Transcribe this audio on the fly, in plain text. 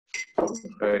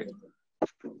So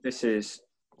this is,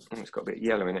 oh, it's got a bit of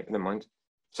yellow in it, never mind.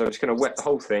 So I'm just going to wet the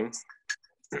whole thing.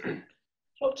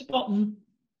 Top to bottom?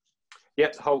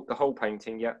 Yep, the whole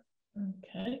painting, yep.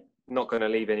 Okay. Not going to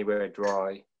leave anywhere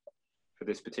dry for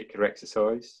this particular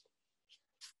exercise.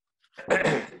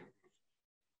 So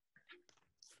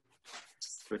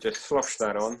just slosh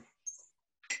that on.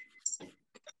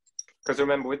 Because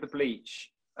remember, with the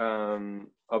bleach,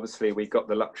 obviously we got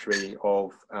the luxury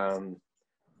of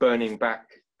burning back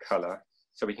colour,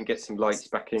 so we can get some lights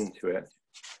back into it.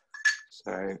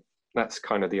 So that's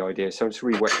kind of the idea. So I'm just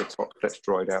re-wet the top, let's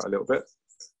dry it out a little bit.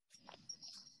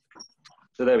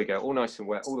 So there we go, all nice and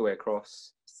wet, all the way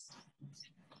across.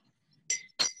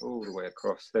 All the way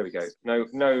across, there we go. No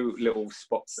little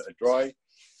spots that are dry.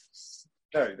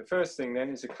 So the first thing then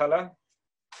is a colour.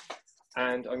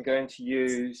 And I'm going to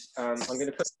use, I'm going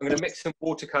to mix some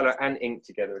watercolour and ink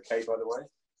together, okay, by the way.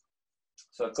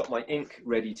 So I've got my ink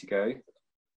ready to go.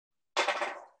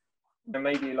 And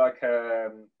maybe like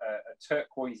a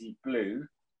turquoisey blue,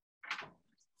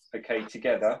 okay,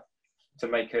 together to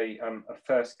make a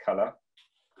first colour.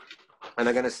 And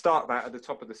I'm going to start that at the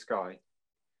top of the sky.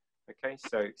 Okay,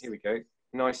 so here we go,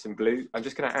 nice and blue. I'm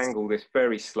just going to angle this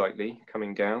very slightly,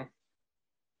 coming down.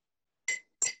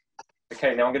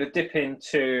 Okay, now I'm going to dip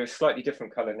into a slightly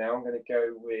different colour now. I'm going to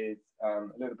go with a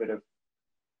little bit of,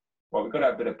 well, we've got to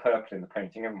have a bit of purple in the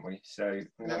painting, haven't we? So I'm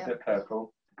going to have a bit of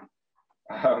purple.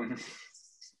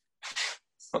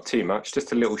 Not too much,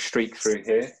 just a little streak through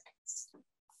here.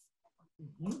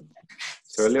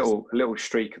 So a little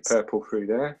streak of purple through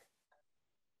there.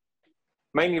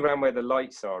 Mainly around where the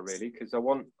lights are, really, because I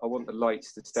want the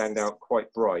lights to stand out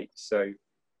quite bright. So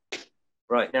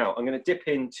right now, I'm going to dip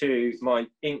into my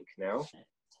ink now.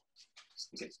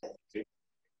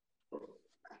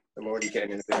 I'm already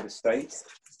getting in a bit of a state.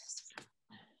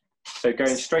 So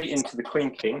going straight into the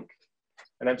Quink ink,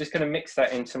 and I'm just going to mix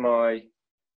that into my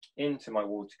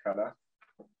watercolour.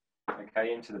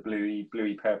 Okay, into the bluey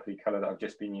purpley colour that I've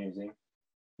just been using. A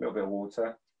little bit of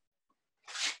water.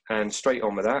 And straight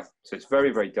on with that. So it's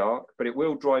very, very dark, but it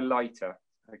will dry lighter.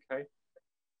 Okay.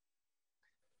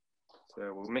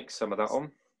 So we'll mix some of that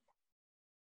on.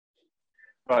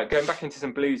 Right, going back into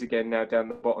some blues again now down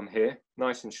the bottom here.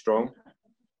 Nice and strong.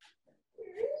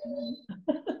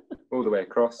 All the way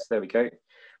across. There we go.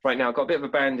 Right, now I've got a bit of a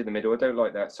band in the middle. I don't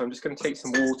like that. So I'm just going to take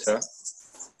some water.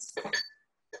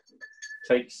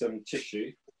 Take some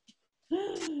tissue.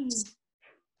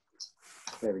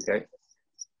 There we go.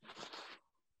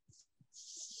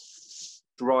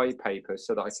 Dry paper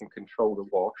so that I can control the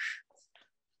wash.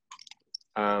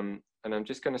 And I'm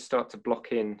just going to start to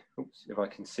block in, oops, if I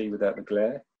can see without the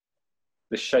glare,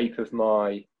 the shape of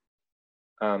my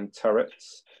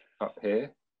turrets up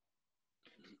here.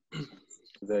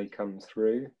 They come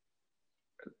through at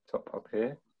the top up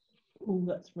here. Oh,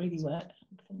 that's really wet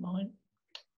for mine.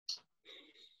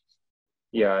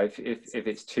 Yeah, if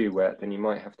it's too wet, then you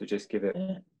might have to just give it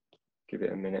a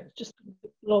minute. Just a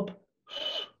blob.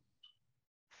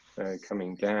 So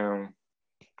coming down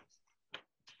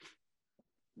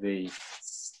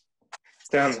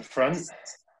down the front,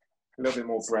 a little bit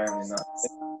more brown in that.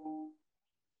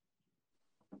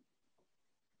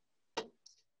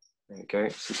 There we go,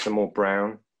 so some more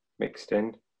brown mixed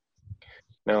in.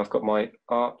 Now I've got my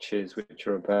arches, which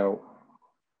are about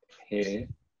here.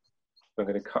 I'm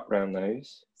going to cut round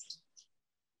those.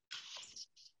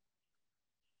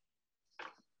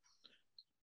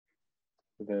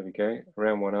 So there we go,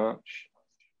 around one arch.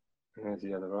 And there's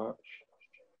the other arch.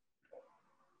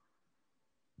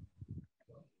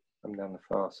 Come down the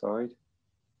far side.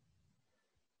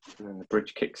 And then the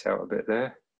bridge kicks out a bit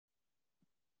there.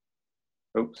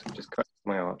 Oops, I just cut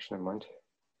my arch, never mind.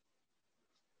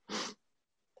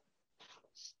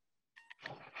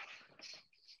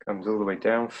 Comes all the way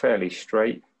down, fairly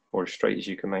straight, or as straight as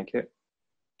you can make it.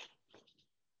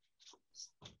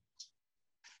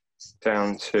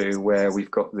 Down to where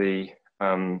we've got the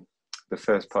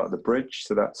first part of the bridge,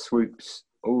 so that swoops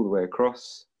all the way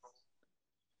across.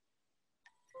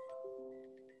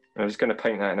 I'm just going to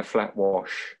paint that in a flat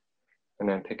wash and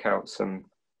then pick out some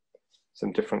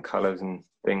different colours and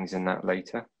things in that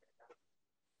later.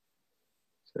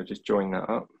 So just join that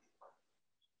up.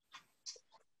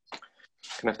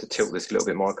 I'm going to have to tilt this a little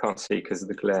bit more, I can't see because of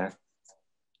the glare.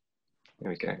 There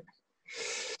we go.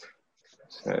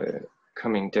 So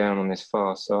coming down on this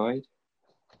far side.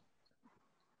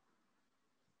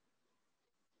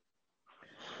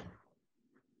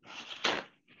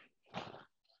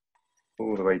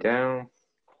 All the way down.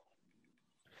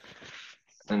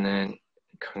 And then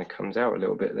it kind of comes out a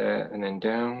little bit there and then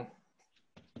down.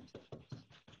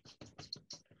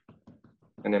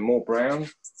 and then more brown.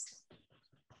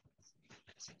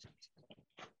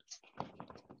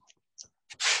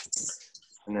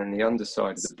 And then the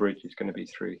underside of the bridge is going to be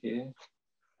through here.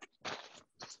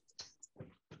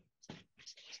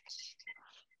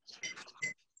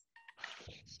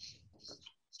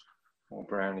 More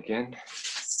brown again.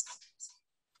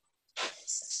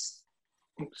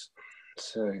 Oops.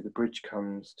 So the bridge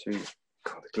comes to,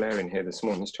 God, the glare in here this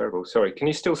morning is terrible. Sorry, can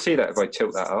you still see that if I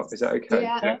tilt that up? Is that okay?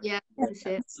 Yeah, that's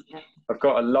it. Yeah. I've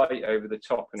got a light over the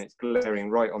top and it's glaring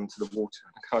right onto the water.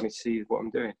 I can't even see what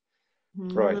I'm doing.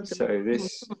 Right, so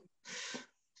this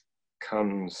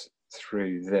comes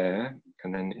through there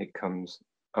and then it comes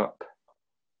up.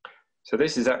 So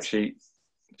this is actually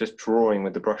just drawing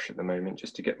with the brush at the moment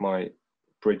just to get my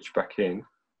bridge back in.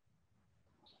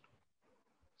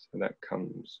 So that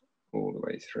comes all the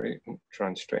way through. I'll try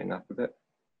and straighten up a bit.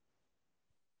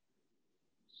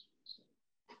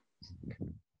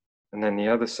 And then the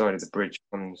other side of the bridge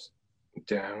comes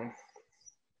down.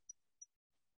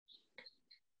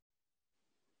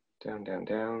 Down, down,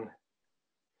 down.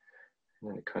 And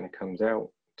then it kind of comes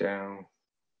out, down.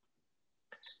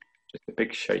 Just a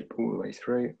big shape all the way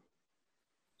through.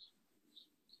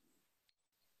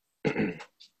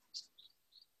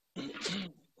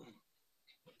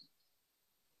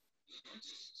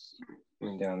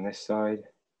 And down this side.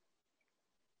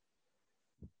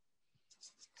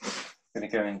 I'm going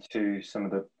to go into some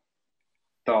of the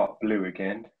dark blue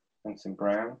again and some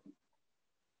brown,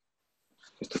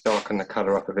 just to darken the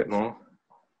colour up a bit more,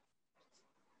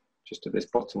 just at this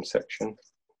bottom section.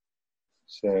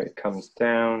 So it comes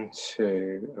down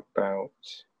to about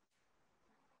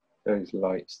those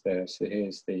lights there. So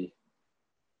here's the...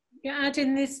 You're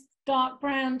adding this dark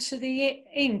brown to the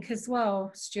ink as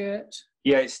well, Stuart?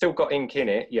 Yeah, it's still got ink in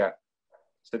it, yeah.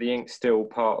 So the ink's still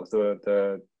part of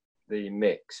the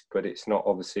mix, but it's not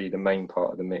obviously the main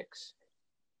part of the mix.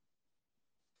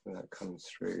 And that comes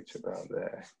through to about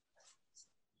there.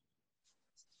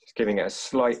 Just giving it a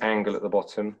slight angle at the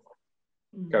bottom,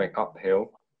 going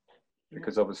uphill,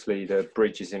 because obviously the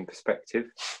bridge is in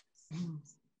perspective. So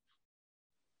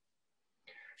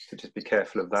just be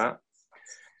careful of that.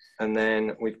 And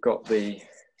then we've got the...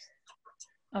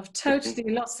 I've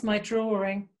totally lost my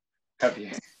drawing. Have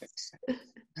you?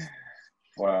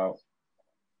 Wow.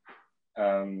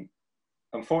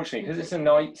 Unfortunately, because it's a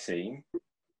night scene,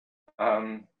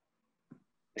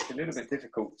 it's a little bit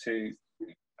difficult to,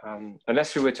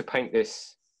 unless we were to paint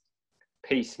this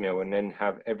piecemeal and then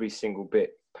have every single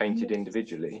bit painted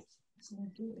individually,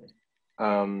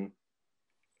 there's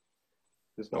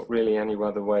not really any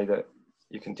other way that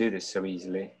you can do this so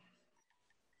easily.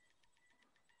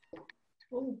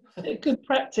 Oh, good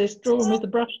practice drawing with the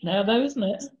brush now, though, isn't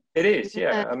it? It is,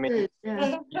 yeah. I mean,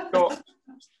 Yeah.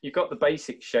 you've got the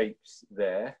basic shapes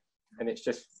there, and it's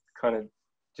just kind of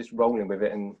just rolling with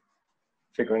it and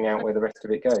figuring out where the rest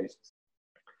of it goes.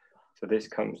 So this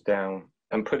comes down.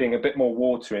 I'm putting a bit more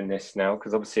water in this now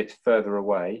because obviously it's further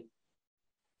away.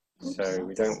 So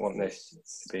we don't want this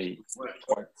to be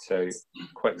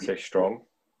quite so strong.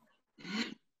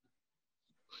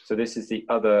 So this is the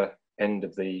other end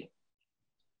of the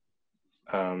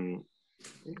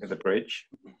bridge.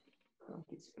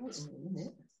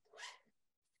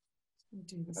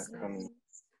 That comes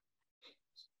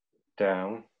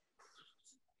down.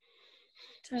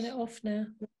 Turn it off now.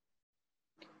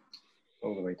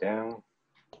 All the way down.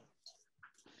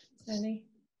 Tony.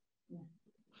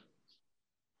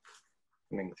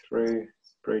 Coming through,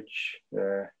 bridge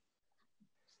there.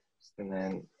 And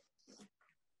then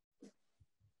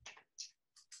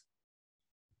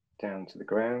down to the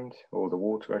ground, or the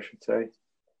water, I should say.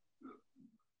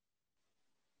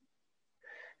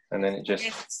 And then it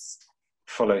just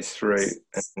follows through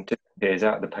and disappears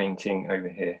out of the painting over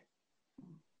here.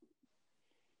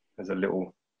 There's a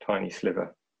little tiny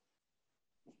sliver.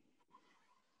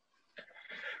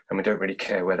 And we don't really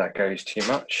care where that goes too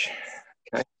much.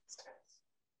 Okay.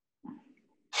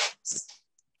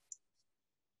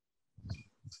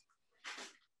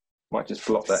 Might just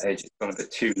block that edge, it's gone a bit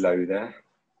too low there.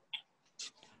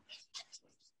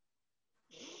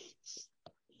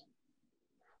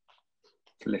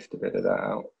 Lift a bit of that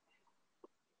out.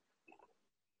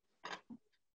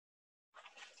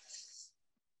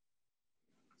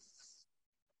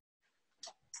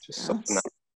 Just soften that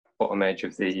bottom edge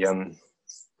of the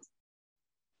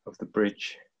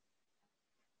bridge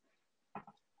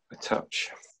a touch.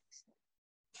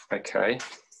 Okay.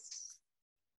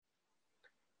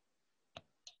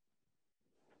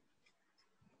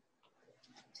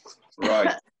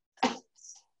 Right.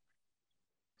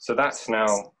 So that's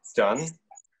now done.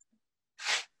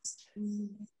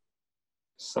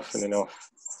 Softening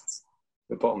off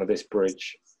the bottom of this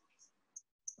bridge.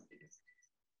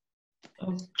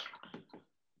 Oh,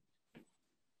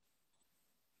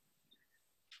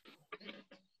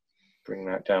 Bring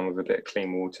that down with a bit of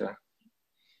clean water.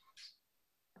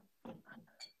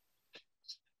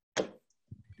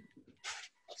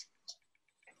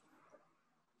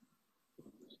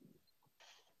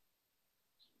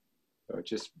 So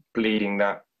just bleeding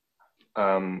that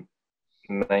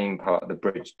main part of the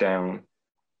bridge down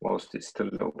whilst it's still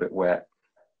a little bit wet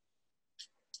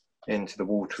into the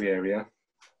watery area.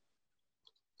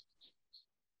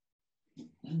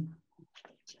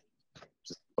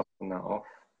 Just soften that off.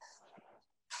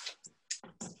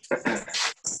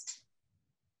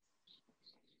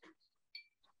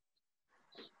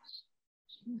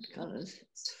 Colours.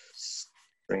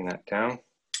 Bring that down.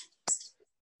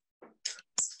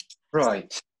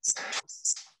 Right.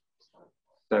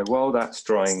 So while that's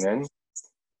drying then,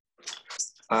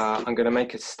 I'm going to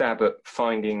make a stab at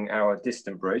finding our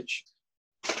distant bridge.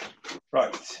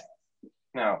 Right.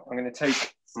 Now, I'm going to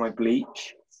take my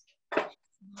bleach,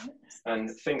 and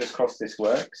fingers crossed this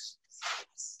works,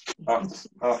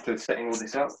 after setting all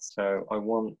this up. So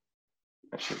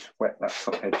I should wet that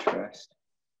top edge first.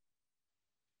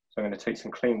 So I'm going to take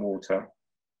some clean water,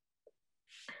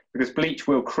 because bleach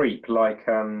will creep like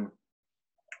the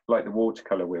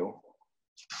watercolour will.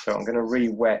 So I'm going to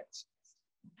re-wet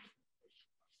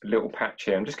a little patch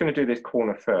here. I'm just going to do this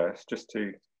corner first, just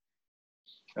to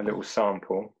a little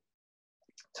sample.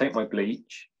 Take my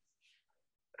bleach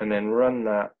and then run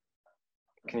that.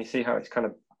 Can you see how it's kind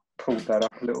of pulled that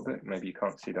up a little bit? Maybe you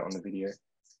can't see that on the video.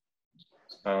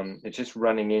 It's just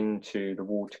running into the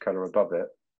watercolour above it.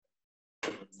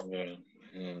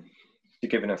 To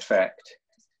give an effect.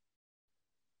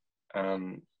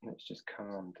 Let's just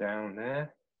calm down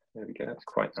there. There we go, that's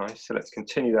quite nice. So let's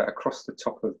continue that across the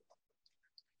top of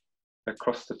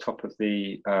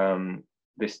the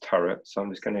this turret. So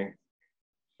I'm just going to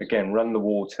again run the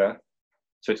water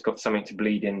so it's got something to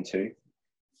bleed into,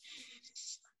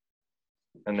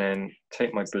 and then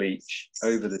take my bleach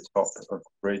over the top of the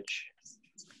bridge.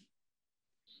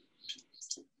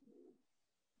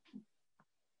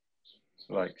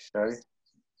 Like so.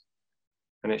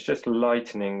 And it's just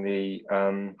lightening the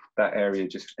that area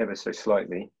just ever so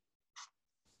slightly.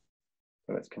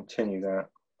 So let's continue that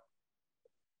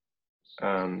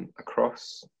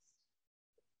across.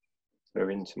 So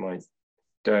into my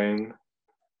dome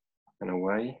and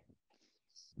away.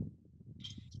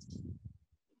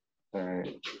 So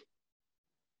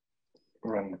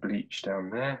run the bleach down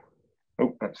there.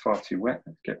 Oh, that's far too wet.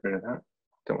 Let's get rid of that.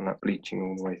 Don't want that bleaching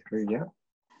all the way through yet.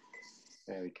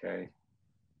 There we go.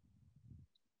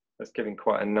 That's giving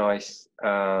quite a nice,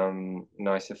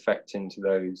 nice effect into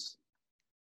those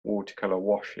watercolor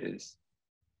washes.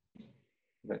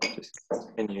 Let's just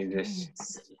continue this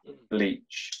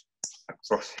bleach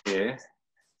across here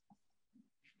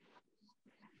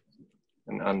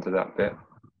and under that bit.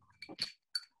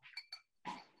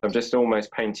 I'm just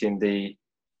almost painting the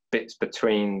bits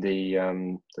between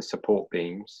the support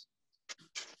beams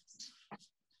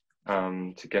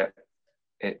to get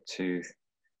it to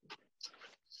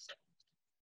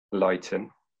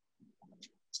lighten.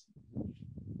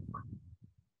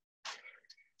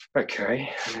 Okay,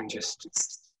 and then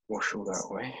just wash all that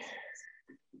away.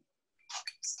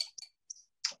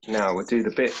 Now we'll do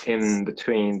the bit in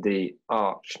between the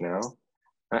arch now.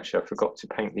 Actually, I forgot to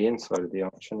paint the inside of the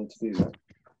arch. I need to do that.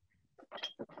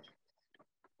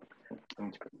 I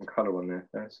need to put some colour on there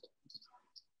first.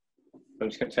 I'm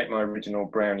just going to take my original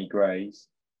browny greys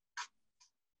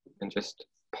and just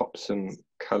pop some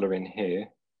colour in here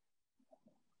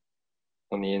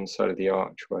on the inside of the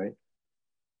archway.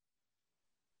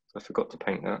 I forgot to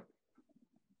paint that.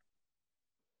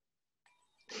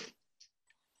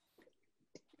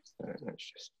 So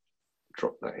let's just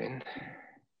drop that in.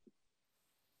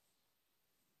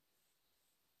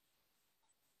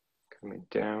 Coming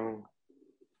down,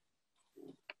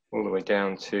 all the way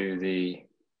down to the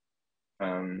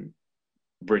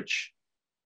bridge,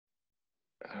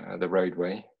 the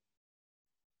roadway.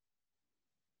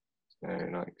 So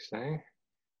like so.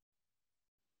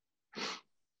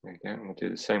 There we go, and we'll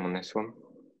do the same on this one.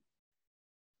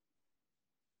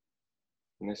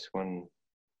 And this one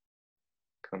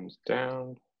comes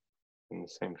down in the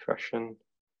same fashion,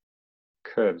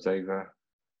 curves over,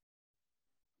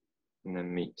 and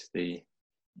then meets the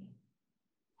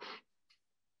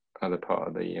other part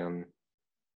of the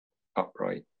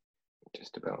upright,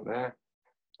 just about there.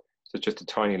 So just a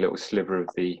tiny little sliver of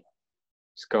the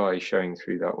sky showing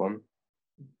through that one.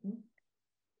 mhm.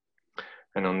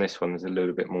 And on this one, there's a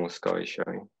little bit more sky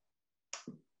showing.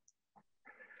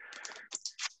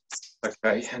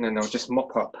 Okay, and then I'll just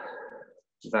mop up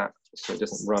that so it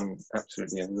doesn't run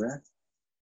absolutely everywhere.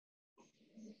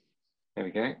 There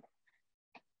we go.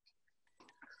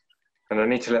 And I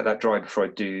need to let that dry before I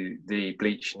do the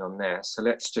bleaching on there. So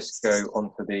let's just go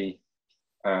onto the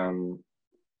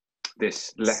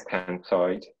this left-hand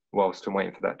side whilst I'm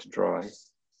waiting for that to dry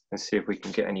and see if we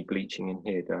can get any bleaching in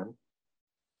here done.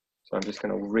 So I'm just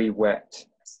going to re-wet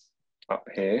up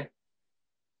here.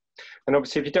 And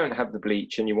obviously if you don't have the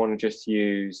bleach and you want to just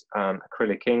use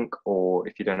acrylic ink, or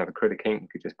if you don't have acrylic ink, you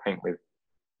could just paint with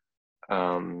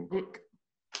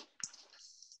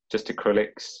just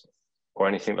acrylics or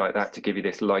anything like that to give you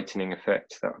this lightening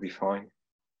effect, that would be fine.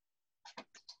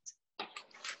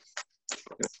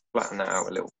 Flatten that out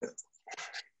a little bit.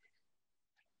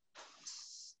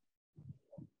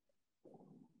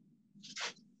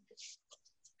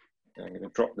 I'm going to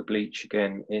drop the bleach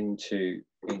again into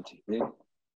here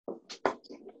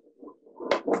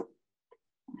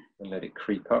and let it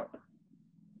creep up.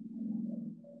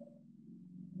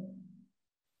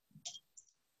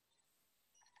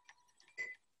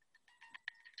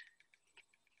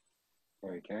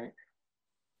 There we go.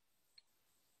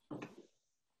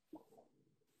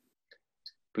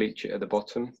 Bleach it at the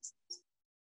bottom.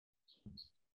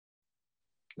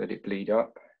 Let it bleed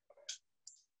up.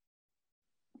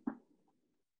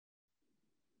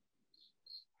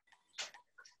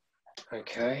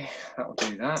 Okay, that'll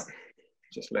do that.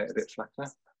 Just lay it a bit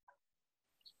flatter.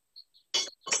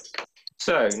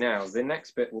 So now the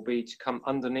next bit will be to come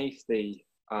underneath the,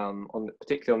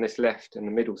 particularly on this left and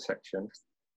the middle section,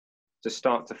 to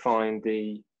start to find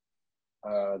the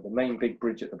main big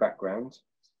bridge at the background.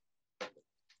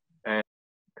 And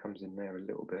it comes in there a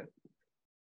little bit.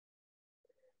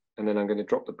 And then I'm going to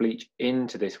drop the bleach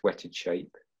into this wetted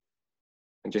shape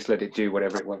and just let it do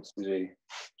whatever it wants to do.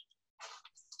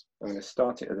 I'm going to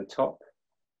start it at the top.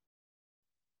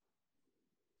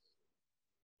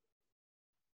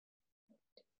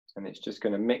 And it's just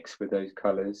going to mix with those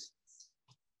colours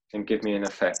and give me an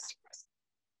effect.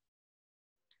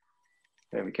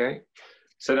 There we go.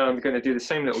 So now I'm going to do the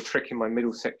same little trick in my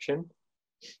middle section.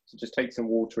 So just take some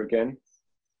water again.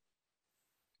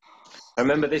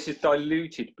 Remember, this is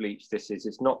diluted bleach,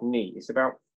 it's not neat. It's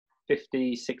about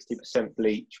 50–60%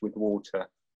 bleach with water.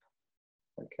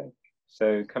 Okay,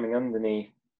 so coming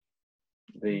underneath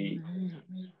the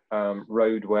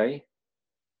roadway.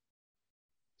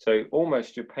 So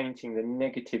almost you're painting the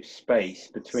negative space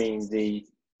between the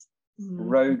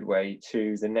roadway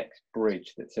to the next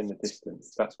bridge that's in the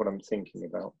distance. That's what I'm thinking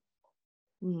about.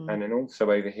 And then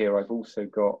also over here, I've also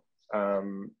got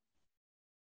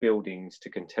buildings to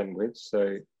contend with.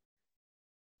 So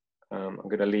I'm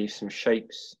going to leave some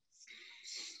shapes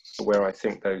for where I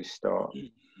think those start,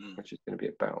 which is going to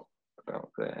be about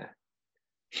there.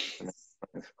 And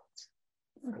then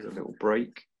there's a little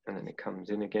break, and then it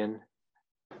comes in again.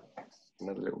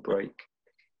 Another little break.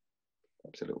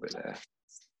 Perhaps a little bit there.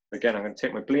 Again, I'm going to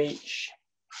take my bleach,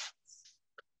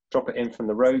 drop it in from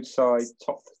the roadside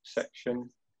top section.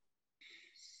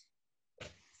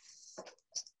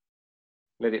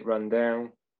 Let it run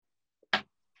down. There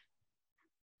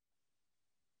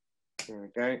we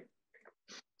go.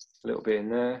 A little bit in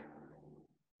there.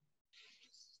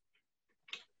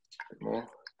 A bit more.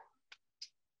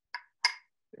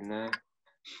 In there.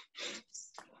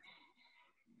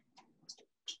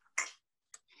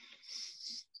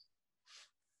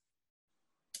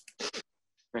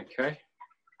 Okay.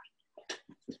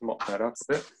 Just mop that up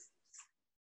a bit.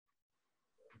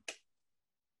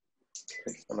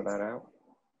 Take some of that out.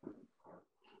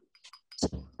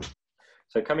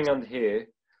 So coming under here,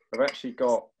 I've actually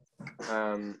got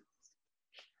some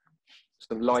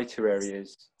lighter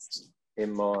areas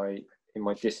in my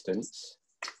distance.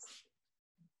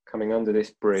 Coming under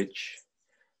this bridge,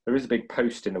 there is a big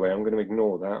post in the way. I'm going to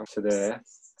ignore that. So there,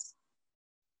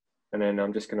 and then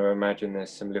I'm just going to imagine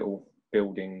there's some little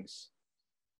buildings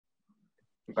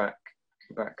back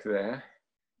there,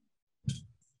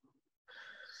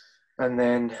 and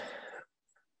then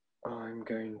I'm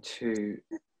going to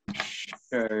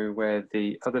show where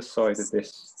the other side of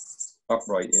this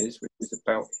upright is, which is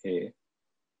about here.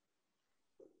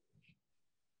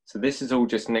 So this is all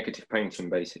just negative painting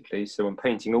basically. So I'm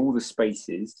painting all the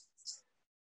spaces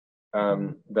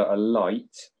that are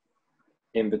light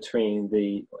in between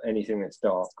anything that's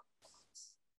dark.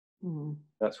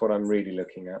 That's what I'm really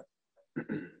looking at.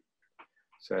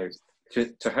 So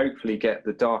to hopefully get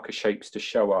the darker shapes to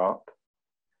show up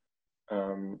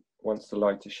once the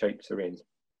lighter shapes are in.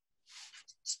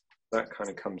 That kind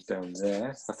of comes down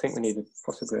there. I think we need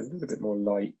possibly a little bit more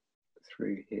light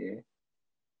through here.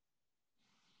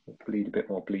 We'll bleed a bit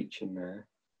more bleach in there.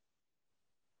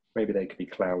 Maybe they could be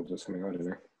clouds or something, I don't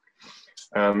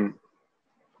know.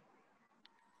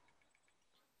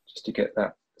 Just to get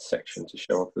that section to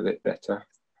show up a bit better.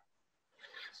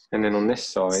 And then on this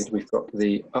side, we've got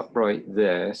the upright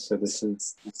there. So this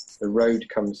is, the road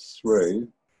comes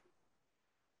through,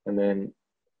 and then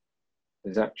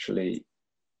there's actually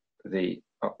the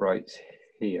uprights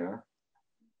here.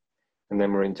 And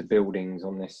then we're into buildings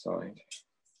on this side.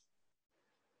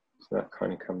 So that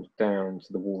kind of comes down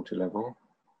to the water level.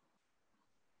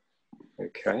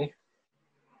 Okay.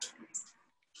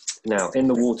 Now in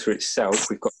the water itself,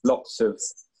 we've got lots of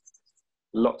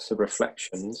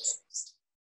reflections.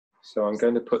 So I'm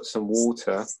going to put some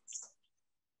water,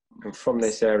 and from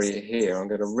this area here, I'm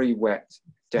going to re-wet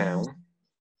down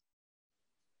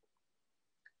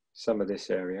some of this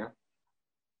area.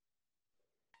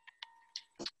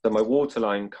 So my water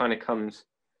line kind of comes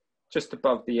just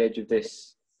above the edge of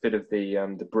this bit of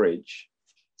the bridge.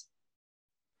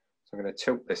 So I'm going to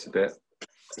tilt this a bit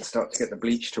and start to get the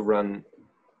bleach to run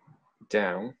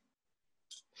down.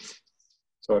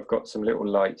 So I've got some little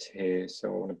lights here, so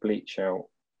I want to bleach out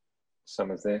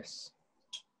some of this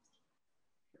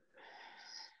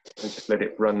and just let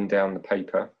it run down the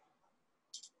paper.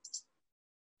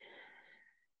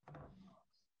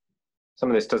 Some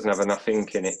of this doesn't have enough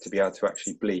ink in it to be able to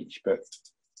actually bleach, but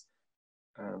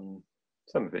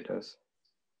some of it does.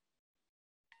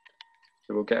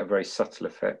 So we'll get a very subtle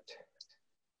effect.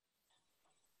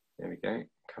 There we go,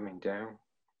 coming down.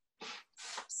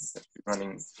 That's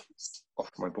running off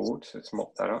my board, so let's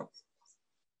mop that up.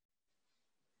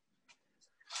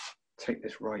 Take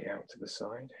this right out to the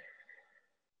side.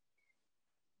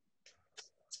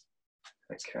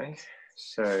 Okay,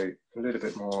 so a little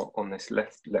bit more on this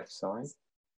left side.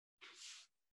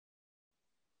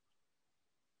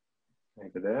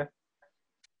 Over there.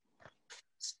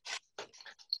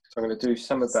 So I'm going to do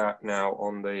some of that now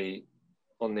on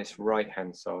this right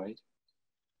hand side.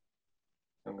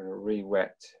 I'm going to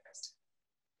re-wet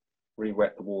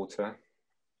the water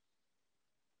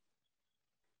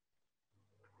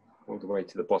all the way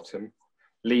to the bottom,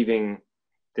 leaving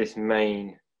this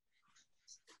main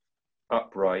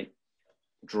upright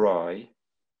dry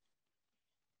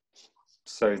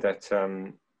so that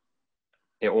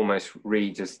it almost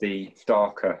reads as the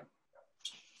darker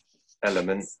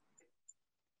element.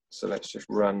 So let's just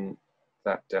run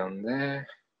that down there.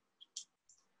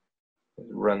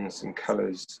 Run some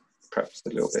colours perhaps a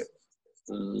little bit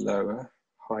lower,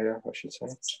 higher, I should say.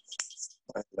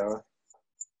 Lower.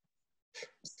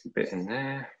 A bit in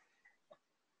there.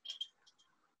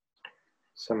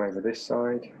 Some over this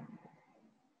side.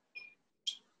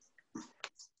 A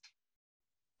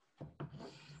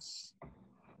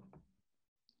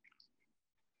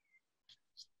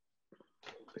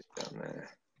bit down there.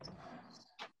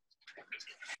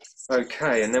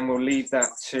 Okay, and then we'll leave that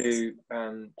to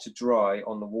dry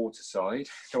on the water side.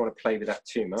 Don't want to play with that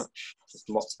too much. Just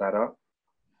mop that up.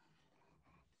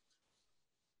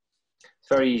 It's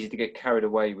very easy to get carried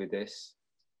away with this,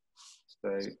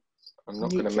 so I'm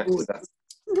not going to mess with that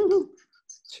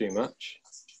too much.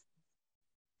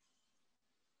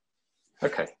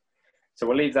 Okay, so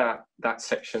we'll leave that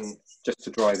section just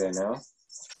to dry there now.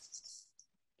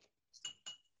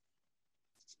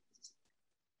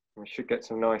 We should get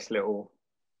some nice little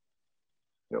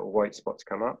white spots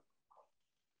come up.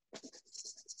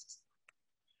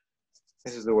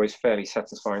 This is always fairly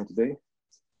satisfying to do.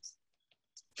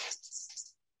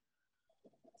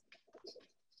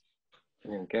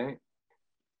 There we go.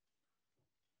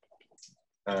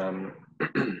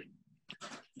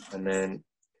 And then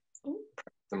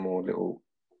some more little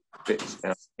bits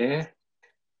down here.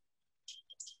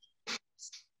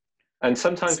 And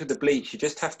sometimes with the bleach, you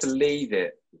just have to leave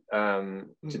it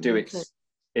to do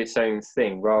its own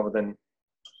thing, rather than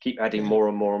keep adding more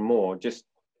and more and more. Just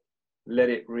let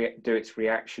it do its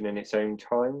reaction in its own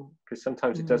time, because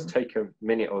sometimes it does take a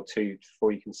minute or two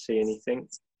before you can see anything.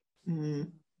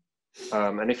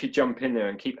 And if you jump in there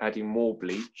and keep adding more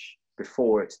bleach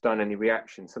before it's done any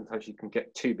reaction, sometimes you can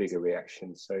get too big a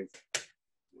reaction. So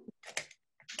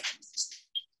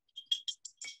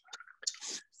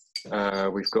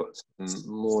we've got some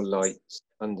more lights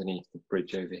underneath the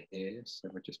bridge over here, so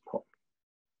we'll just pop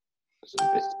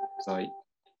some bits of light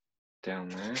down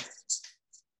there.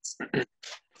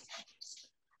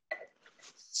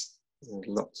 And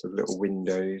lots of little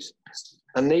windows,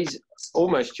 and these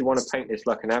almost, you want to paint this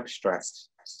like an abstract.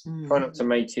 Try not to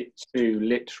make it too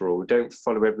literal. Don't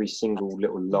follow every single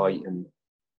little light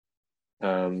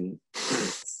and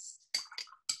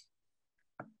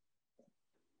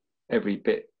every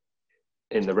bit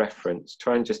in the reference.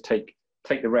 Try and just take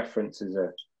the reference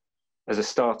as a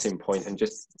starting point, and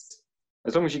just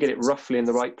as long as you get it roughly in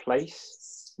the right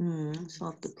place. That's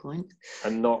half the point.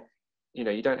 And not, you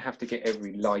know, you don't have to get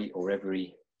every light or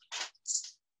every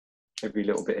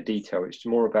little bit of detail. It's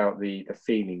more about the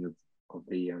feeling of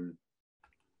the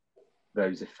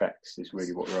those effects is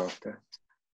really what we're after.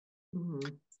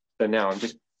 So now I'm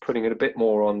just putting it a bit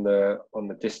more on the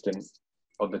distant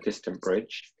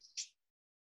bridge,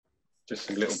 just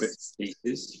some little bits and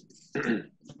pieces.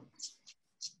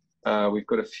 We've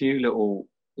got a few little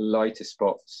lighter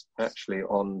spots actually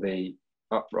on the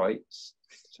uprights,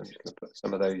 so I'm just going to put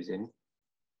some of those in,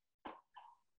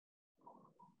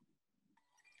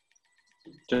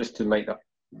 just to make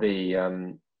the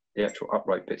actual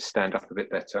upright bit stand up a bit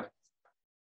better.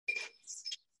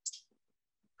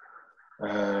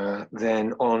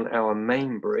 Then on our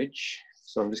main bridge,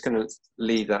 so I'm just going to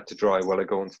leave that to dry while I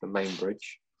go onto the main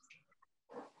bridge.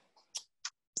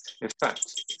 In fact,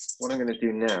 what I'm going to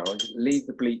do now is leave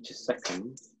the bleach a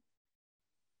second,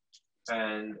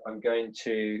 and I'm going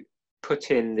to put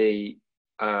in the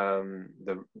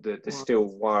steel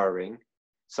wiring,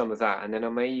 some of that, and then I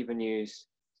may even use,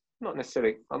 not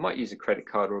necessarily, I might use a credit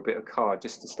card or a bit of card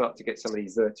just to start to get some of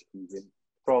these verticals in.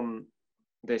 From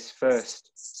this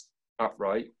first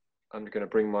upright, I'm going to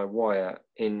bring my wire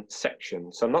in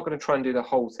sections. So I'm not going to try and do the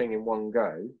whole thing in one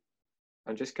go.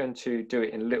 I'm just going to do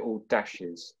it in little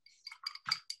dashes,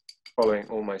 following,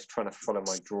 almost trying to follow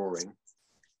my drawing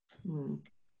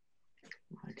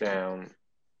down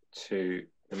to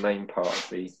the main part of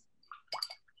the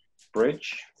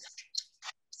bridge,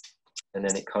 and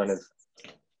then it kind of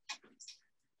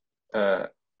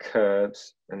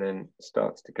curves and then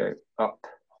starts to go up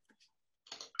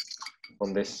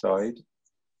on this side,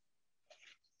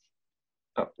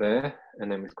 up there,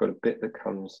 and then we've got a bit that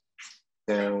comes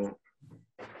down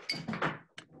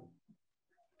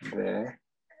there,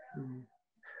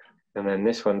 and then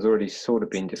this one's already sort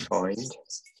of been defined,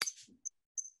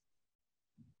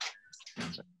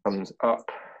 comes up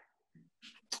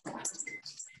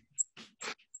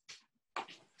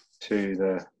to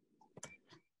the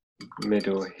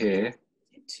middle here.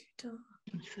 It's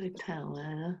very pale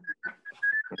there.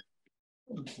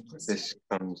 This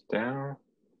comes down.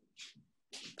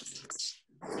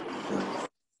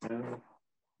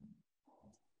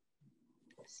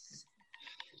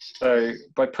 So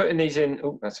by putting these in,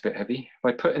 oh, that's a bit heavy.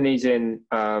 By putting these in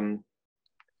a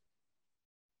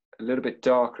little bit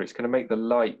darker, it's going to make the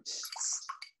lights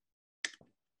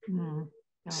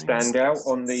stand out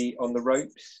on the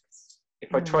ropes.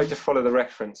 If I try to follow the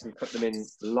reference and put them in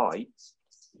light,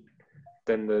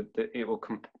 then it will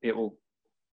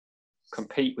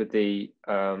compete with the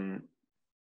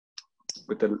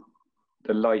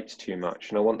lights too much,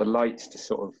 and I want the lights to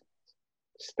sort of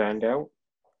stand out.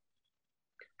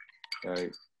 So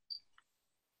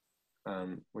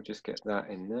we'll just get that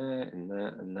in there, and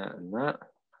that, and that, and that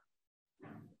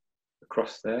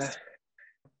across there.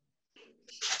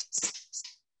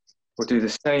 We'll do the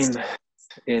same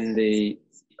in the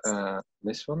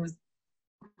this one.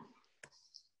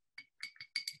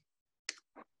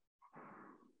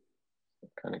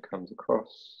 It kind of comes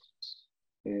across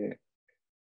here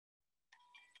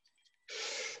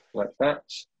like that.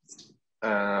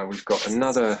 We've got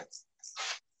another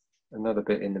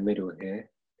bit in the middle here.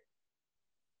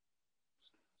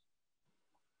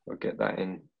 We'll get that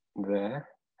in there.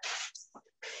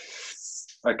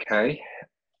 Okay,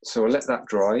 so we'll let that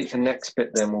dry. The next bit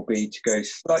then will be to go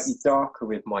slightly darker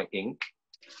with my ink,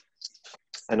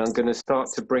 and I'm going to start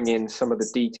to bring in some of the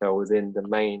detail within the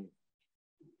main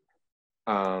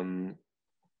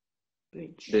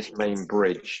this main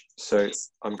bridge. So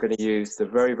I'm going to use the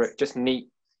very just neat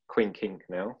Quink ink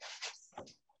now,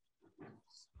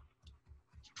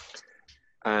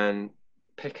 and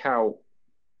pick out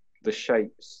the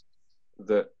shapes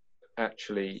that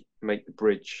actually make the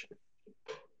bridge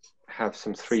have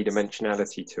some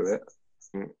three-dimensionality to it.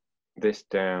 This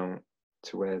down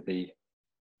to where the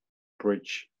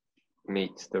bridge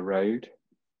meets the road.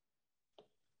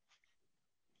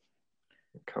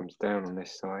 It comes down on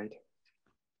this side.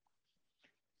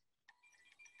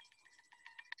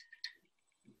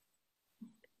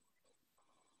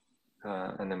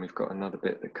 And then we've got another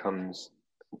bit that comes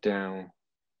down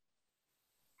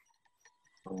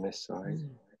on this side.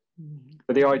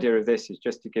 But the idea of this is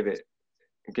just to give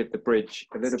the bridge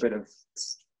a little bit of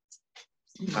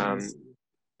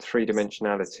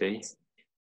three-dimensionality,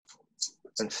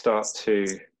 and start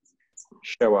to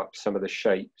show up some of the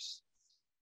shapes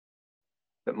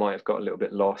that might have got a little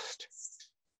bit lost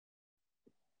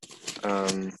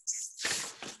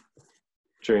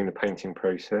during the painting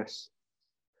process.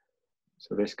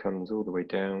 So this comes all the way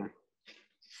down.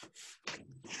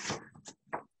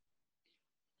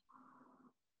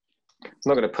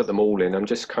 not going to put them all in. I'm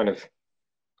just kind of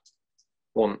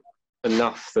want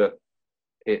enough that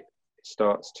it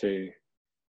starts to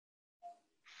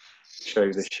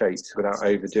show the shapes without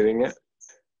overdoing it.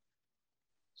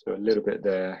 So a little bit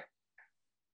there,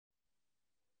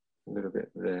 a little bit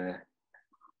there.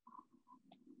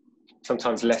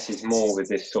 Sometimes less is more with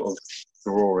this sort of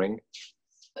drawing.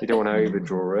 You don't want to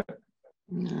overdraw it.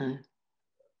 No.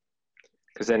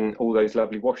 Because then all those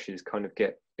lovely washes kind of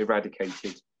get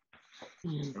eradicated.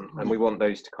 And we want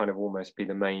those to kind of almost be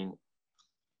the main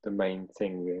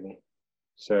thing, really.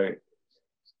 So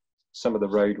some of the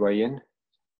roadway in.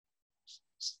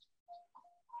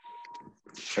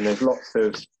 And there's lots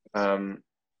of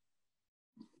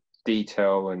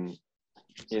detail, and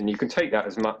you can take that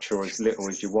as much or as little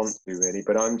as you want to, really,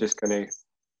 but I'm just going to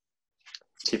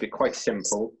keep it quite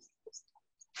simple.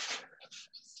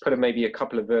 Put maybe a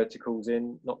couple of verticals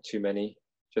in, not too many,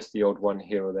 just the odd one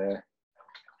here or there,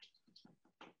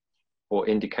 or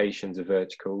indications of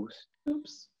verticals.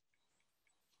 Oops.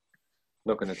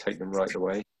 Not going to take them right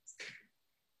away.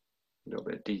 A little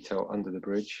bit of detail under the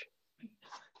bridge.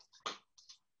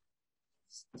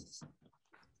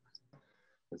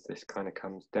 As this kind of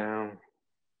comes down,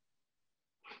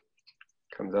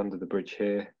 comes under the bridge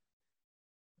here.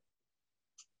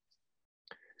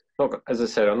 As I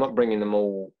said, I'm not bringing them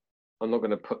all, I'm not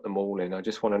going to put them all in. I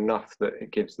just want enough that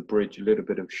it gives the bridge a little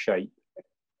bit of shape.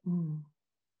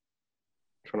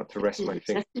 Try not to rest my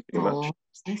finger too much.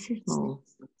 This is more.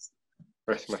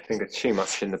 Rest my finger too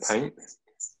much in the paint.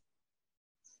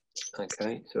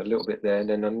 Okay, so a little bit there,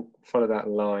 and then follow that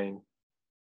line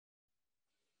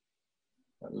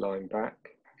back.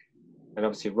 And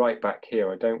obviously right back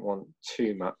here, I don't want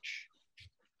too much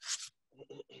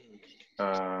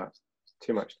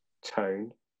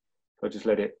tone. I'll just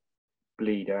let it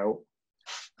bleed out.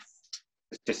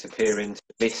 Just disappear into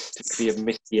mist. It could be a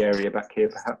misty area back here,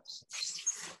 perhaps.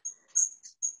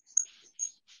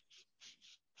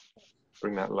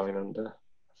 Bring that line under.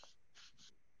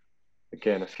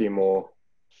 Again, a few more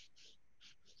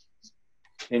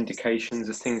indications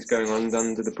of things going on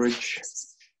under the bridge.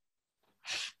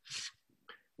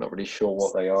 Not really sure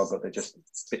what they are, but they're just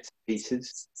bits and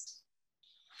pieces.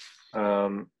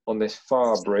 On this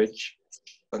far bridge,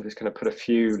 I'm just going to put a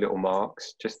few little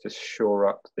marks just to shore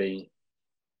up the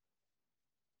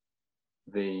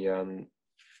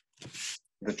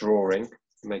drawing,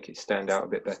 make it stand out a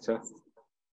bit better.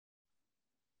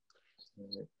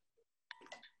 So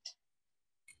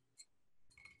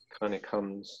kind of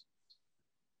comes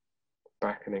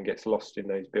back and then gets lost in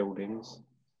those buildings.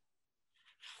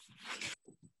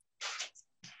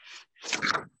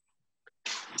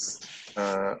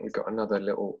 We've got another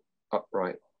little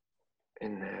upright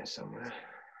in there somewhere.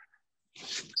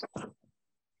 And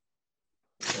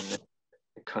then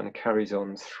it kind of carries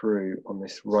on through on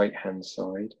this right hand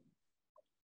side.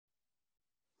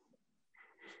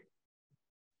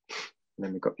 And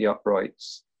then we've got the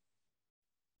uprights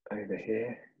over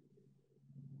here.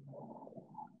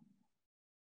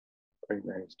 Bring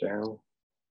those down.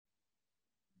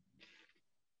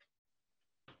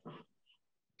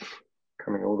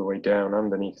 Coming all the way down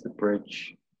underneath the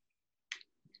bridge,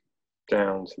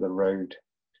 down to the road,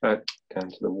 down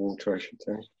to the water, I should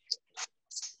say.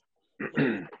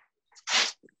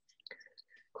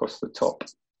 Across the top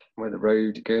where the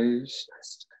road goes.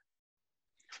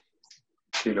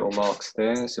 A few little marks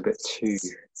there, it's a bit too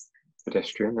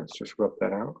pedestrian, let's just rub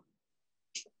that out.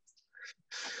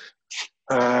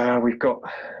 We've got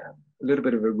a little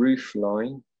bit of a roof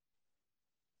line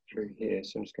through here,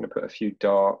 so I'm just going to put a few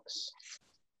darks,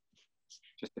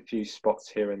 just a few spots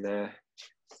here and there,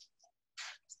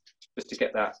 just to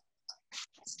get that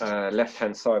left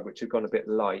hand side, which has gone a bit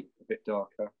light, a bit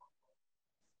darker.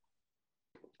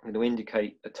 I'm going to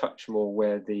indicate a touch more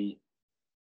where the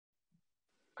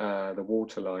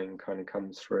water line kind of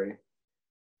comes through,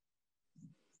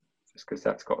 just because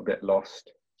that's got a bit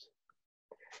lost.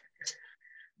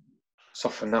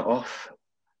 Soften that off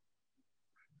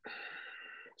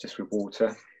just with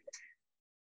water.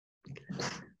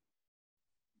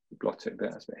 Blot it a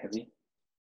bit, that's a bit heavy.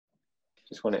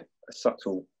 Just want it a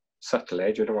subtle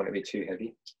edge, I don't want it to be too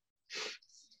heavy.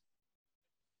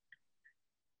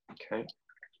 Okay.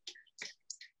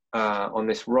 On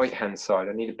this right hand side,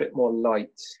 I need a bit more light,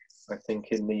 I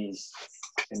think, in this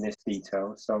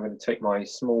detail. So I'm going to take my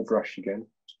small brush again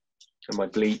and my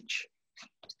bleach.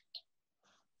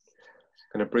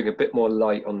 I'm going to bring a bit more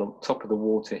light on the top of the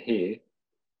water here,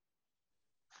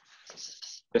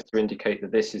 just to indicate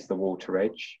that this is the water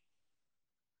edge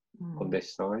on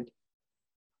this side.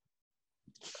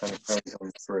 Kind of carries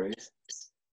on through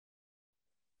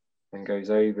and goes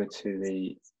over to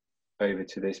the over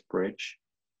to this bridge.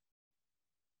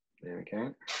 There we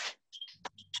go.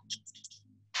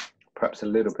 Perhaps a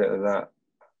little bit of that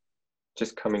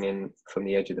just coming in from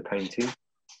the edge of the painting. A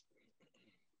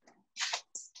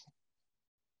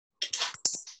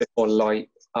bit more light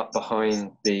up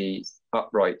behind the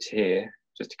uprights here,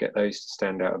 just to get those to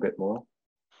stand out a bit more.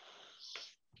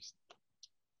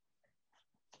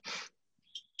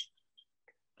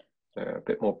 A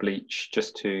bit more bleach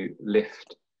just to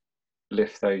lift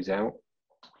those out.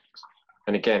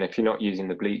 And again, if you're not using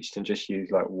the bleach, then just use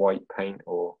like white paint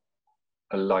or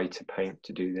a lighter paint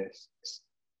to do this.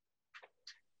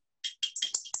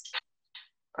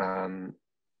 And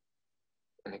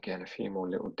again, a few more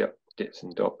little dips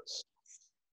and dots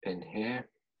in here,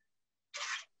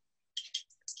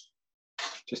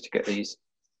 just to get these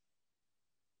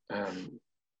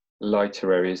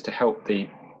lighter areas to help the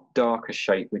darker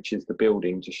shape, which is the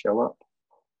building, to show up.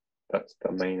 That's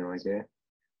the main idea.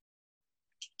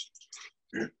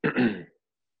 A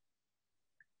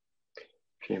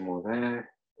few more there,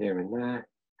 here and there.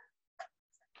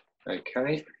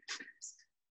 Okay.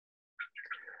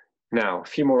 Now, a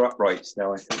few more uprights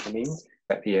now, I think I need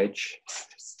at the edge,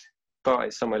 but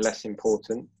it's somewhere less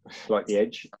important, like the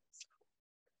edge.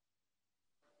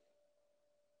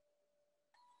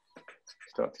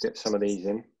 Start to get some of these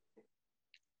in.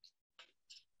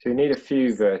 So you need a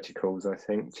few verticals, I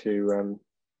think, to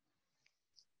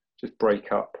just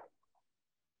break up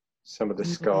some of the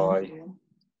sky.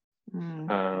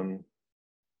 And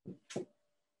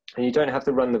you don't have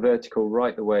to run the vertical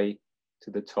right the way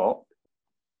to the top.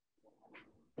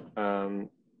 The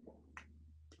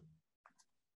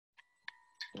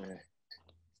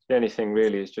only thing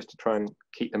really is just to try and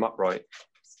keep them upright.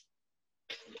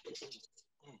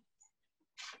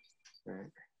 Right. A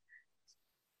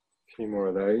few more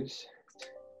of those.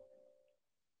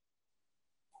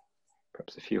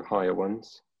 Perhaps a few higher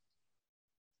ones.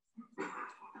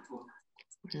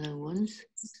 Low ones.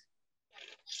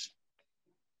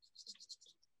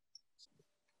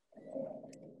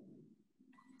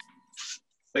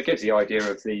 That gives the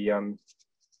idea of the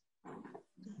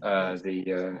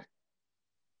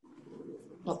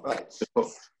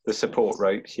support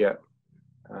ropes, yeah.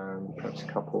 Perhaps a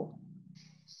couple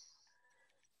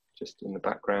just in the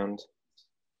background.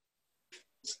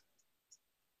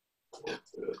 It's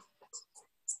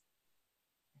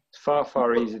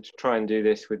far easier to try and do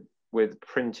this with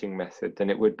printing method than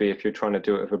it would be if you're trying to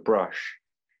do it with a brush.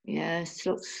 Yes,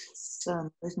 looks fun,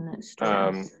 isn't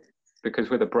it? Because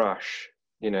with a brush,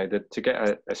 you know, to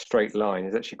get a straight line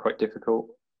is actually quite difficult.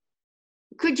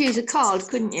 You could use a card,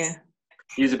 couldn't you?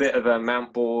 Use a bit of a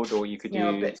mount board, or you could use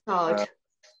a bit of card.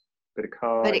 Bit of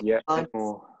card, yeah.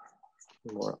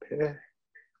 More up here.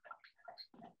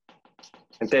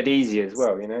 And dead easy as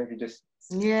well, you know, if you just...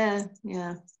 Yeah.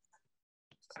 You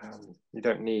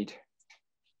don't need...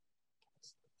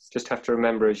 Just have to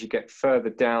remember, as you get further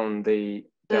down the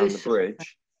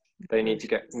bridge, they need to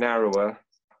get narrower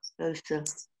closer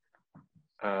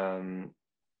to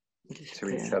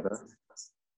each other,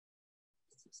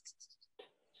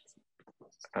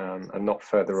 and not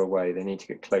further away. They need to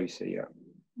get closer, yeah.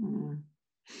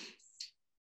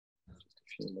 Just a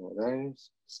few more of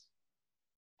those.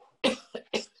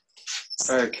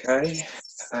 Okay,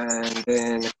 and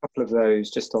then a couple of those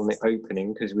just on the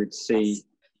opening, because we'd see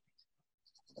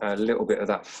a little bit of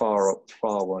that far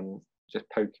one just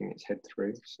poking its head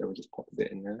through, so we'll just pop a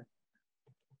bit in there.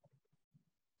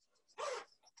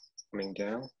 Coming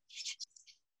down.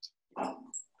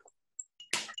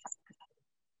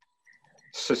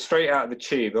 So straight out of the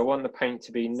tube, I want the paint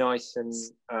to be nice and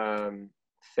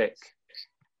thick.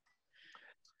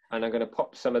 And I'm going to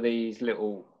pop some of these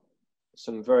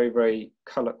some very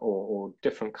colour or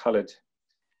different coloured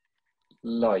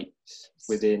lights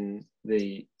within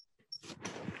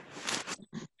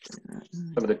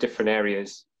some of the different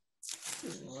areas.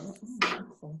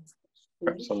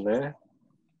 Perhaps on there.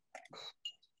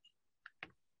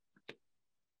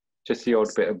 Just the odd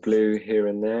bit of blue here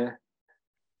and there.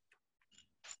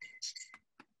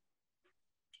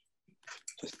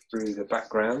 Just through the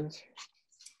background.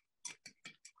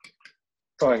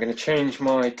 So I'm going to change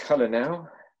my colour now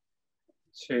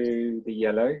to the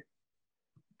yellow.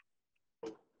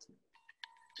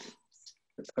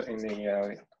 Putting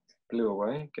the blue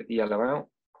away, get the yellow out.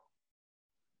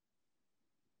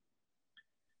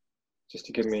 Just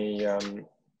to give me some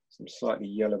slightly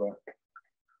yellower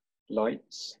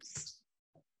lights.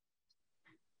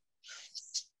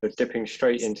 So dipping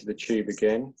straight into the tube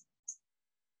again.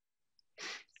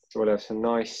 So we'll have some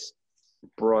nice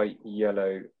bright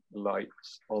yellow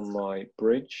lights on my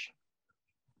bridge.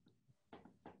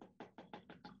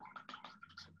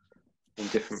 in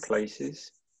different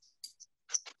places.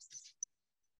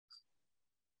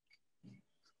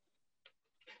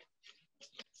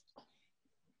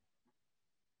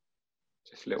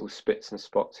 Just little spits and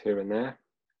spots here and there.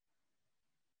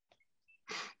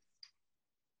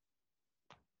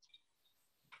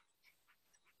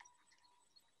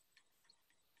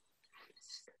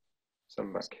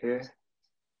 Some back here.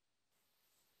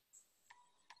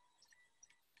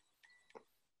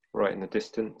 Right in the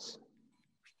distance.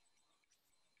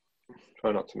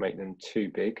 Try not to make them too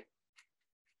big.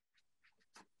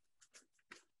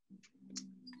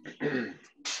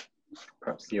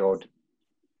 Perhaps the odd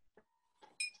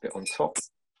bit on top.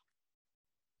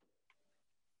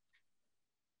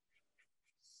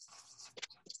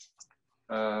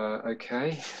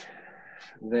 Okay,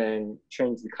 then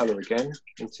change the color again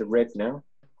into red now.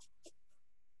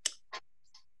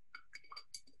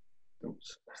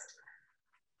 Oops.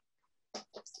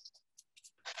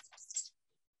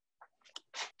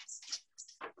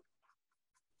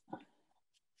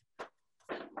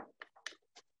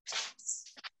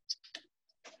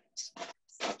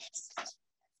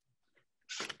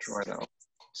 Try that off.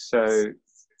 So a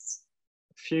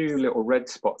few little red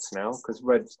spots now, because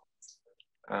red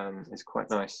is quite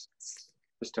nice,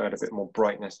 just to add a bit more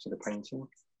brightness to the painting.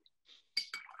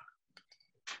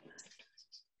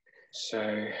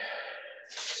 So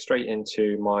straight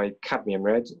into my cadmium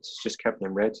red. It's just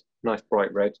cadmium red, nice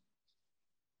bright red.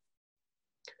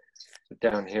 So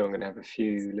down here I'm going to have a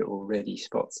few little reddy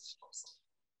spots.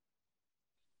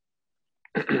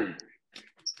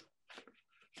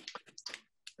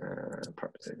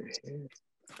 Perhaps over here.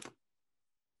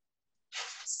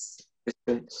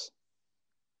 Distance.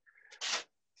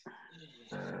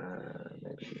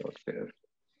 Maybe the odd bit of,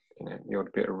 the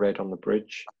odd bit of red on the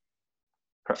bridge.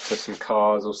 Perhaps there's some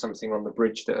cars or something on the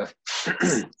bridge that are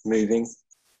moving.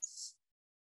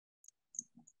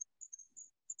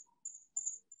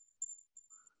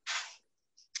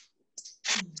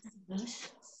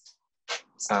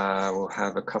 We'll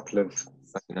have a couple of,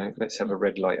 I don't know, let's have a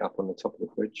red light up on the top of the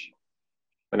bridge.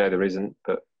 I know there isn't,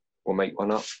 but we'll make one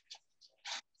up.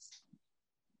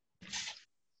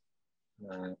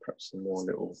 Perhaps some more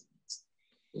little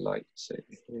lights over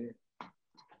here.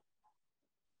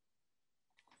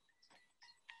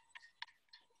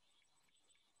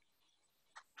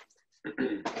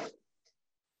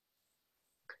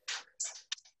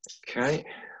 Okay,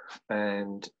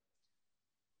 and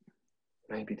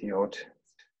maybe the odd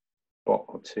spot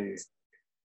or two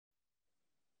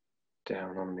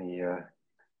down on the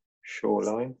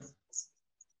shoreline.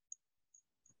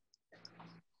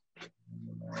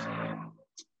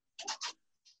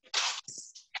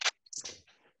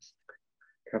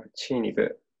 Have a teeny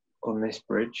bit on this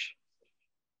bridge.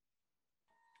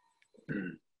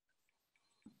 In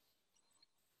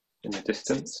the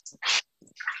distance.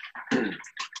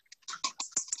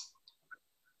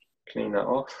 Clean that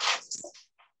off.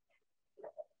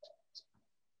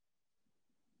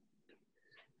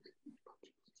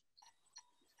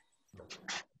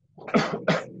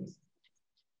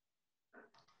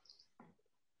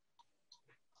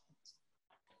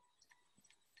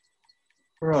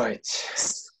 Right.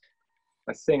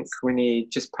 I think we need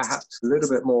just perhaps a little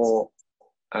bit more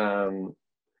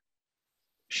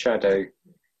shadow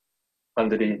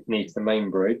underneath the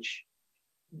main bridge.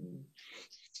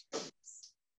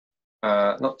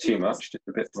 Not too much, just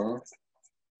a bit more.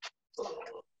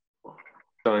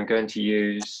 So I'm going to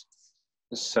use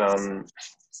some,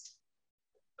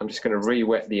 I'm just going to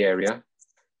re-wet the area.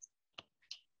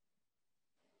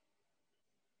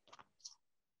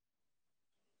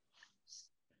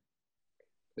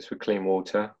 This with clean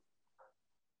water.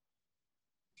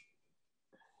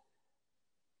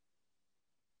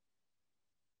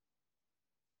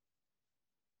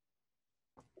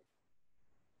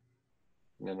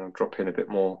 And then I'll drop in a bit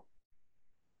more,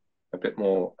 I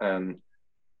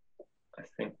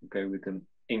think we'll go with an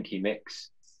inky mix.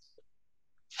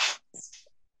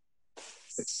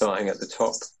 It's starting at the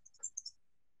top.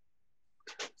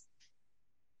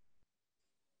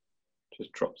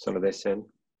 Just drop some of this in.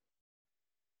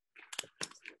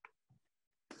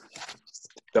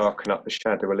 Darken up the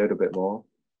shadow a little bit more,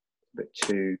 a bit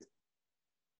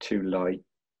too light.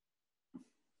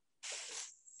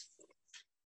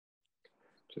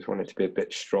 Just want it to be a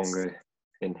bit stronger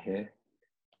in here.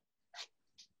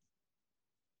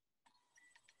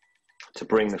 To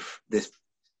bring this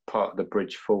part of the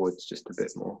bridge forwards just a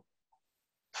bit more.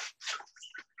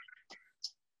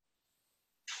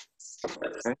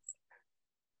 Okay.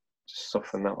 Just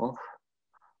soften that off.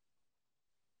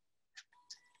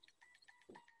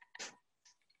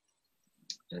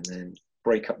 And then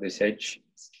break up this edge.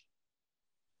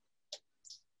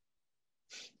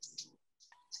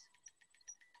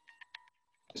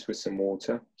 just with some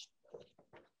water.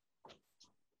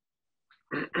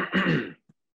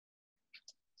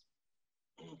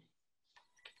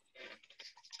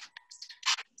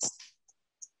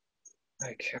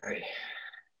 Okay.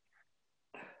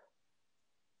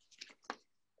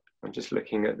 I'm just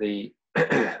looking at the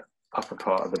upper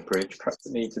part of the bridge. Perhaps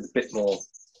it needs a bit more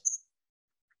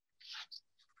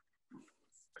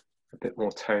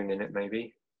tone in it,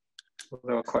 maybe.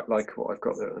 Although I quite like what I've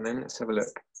got there at the moment. Let's have a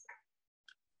look.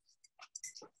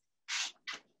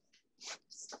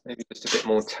 Maybe just a bit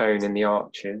more tone in the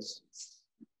arches.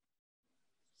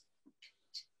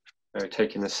 So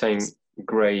taking the same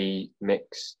grey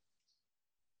mix,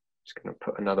 just going to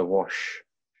put another wash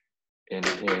in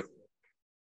here,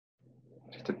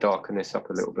 just to darken this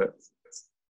up a little bit.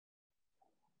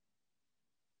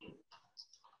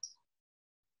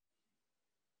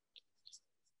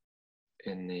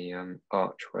 In the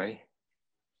archway.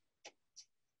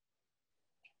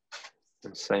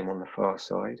 And same on the far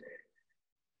side.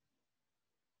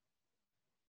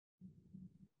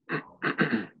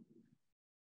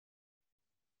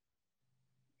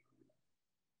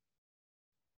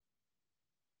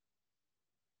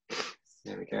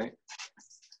 There we go.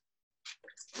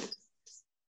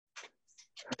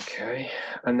 Okay,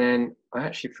 and then I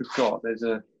actually forgot there's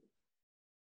a,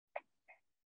 I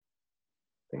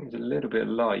think there's a little bit of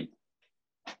light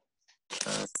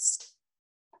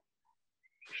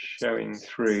showing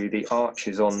through the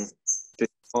arches on this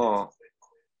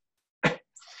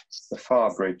the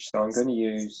far bridge. So I'm going to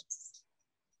use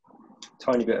a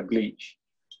tiny bit of bleach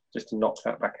just to knock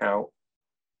that back out.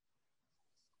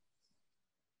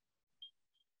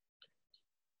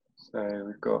 So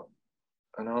we've got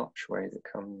an archway that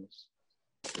comes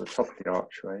to the top of the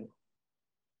archway.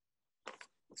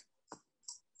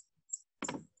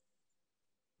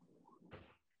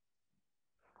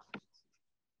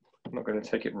 I'm not going to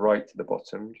take it right to the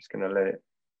bottom, I'm just going to let it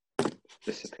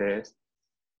disappear.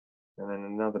 And then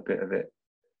another bit of it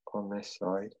on this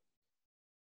side.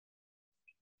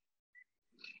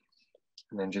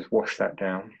 And then just wash that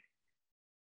down,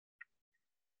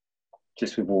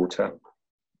 just with water.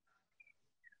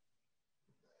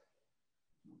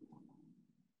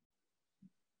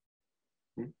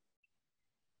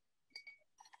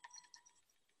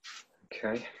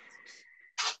 Okay.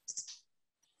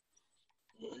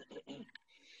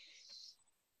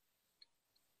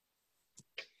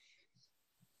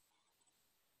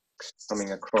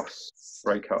 Coming across,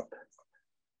 break up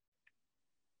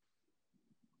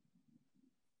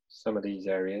some of these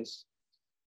areas,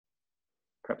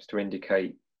 perhaps to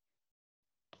indicate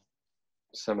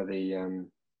some of the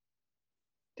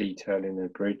detail in the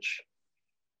bridge.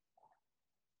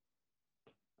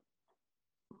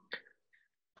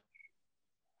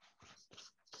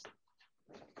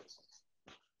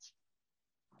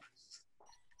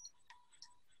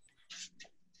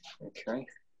 Okay,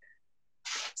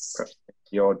 perhaps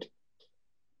the odd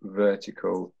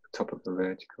vertical, top of the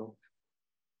vertical.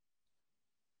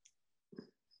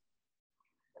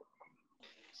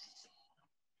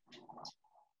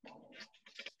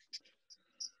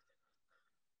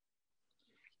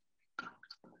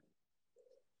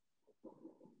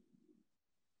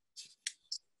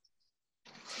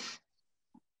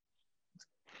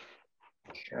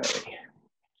 Okay.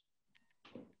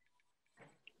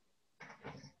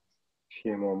 A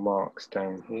few more marks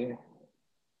down here.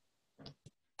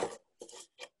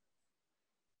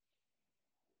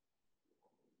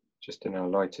 Just in our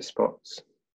lighter spots.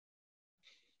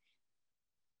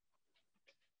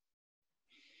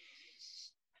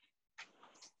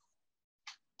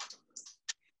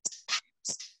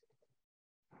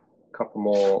 A couple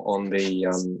more on the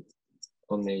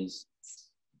on these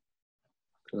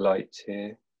lights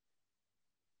here.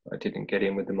 I didn't get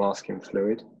in with the masking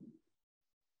fluid.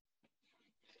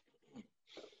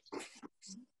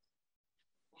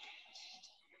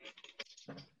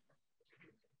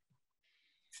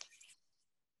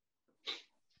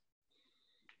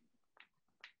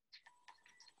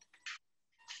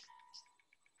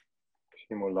 A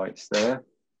few more lights there.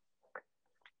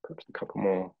 Perhaps a couple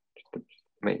more just to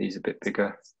make these a bit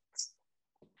bigger.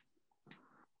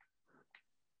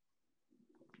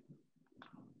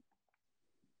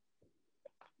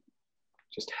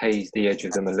 Just haze the edge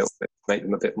of them a little bit, make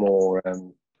them a bit more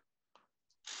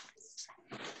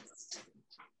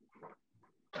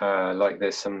like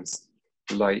there's some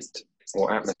light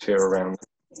or atmosphere around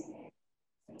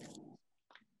them.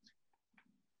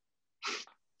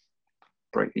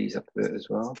 Break these up a bit as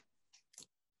well.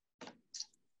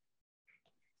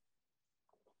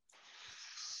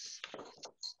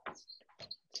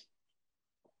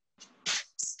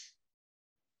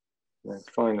 And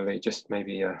finally, just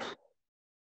maybe a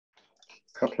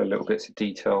couple of little bits of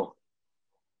detail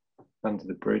under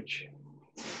the bridge.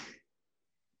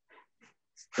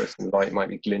 Where some light might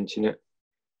be glinting it.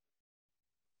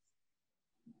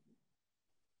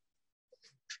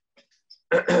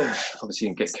 Obviously,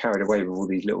 you can get carried away with all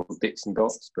these little bits and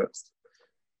dots, but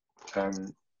try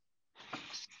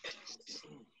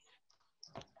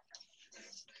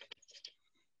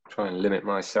and limit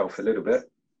myself a little bit.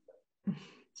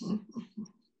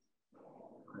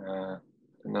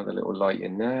 Another little light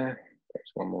in there.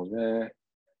 There's one more there.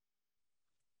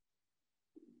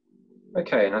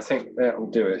 Okay, and I think that will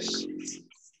do us.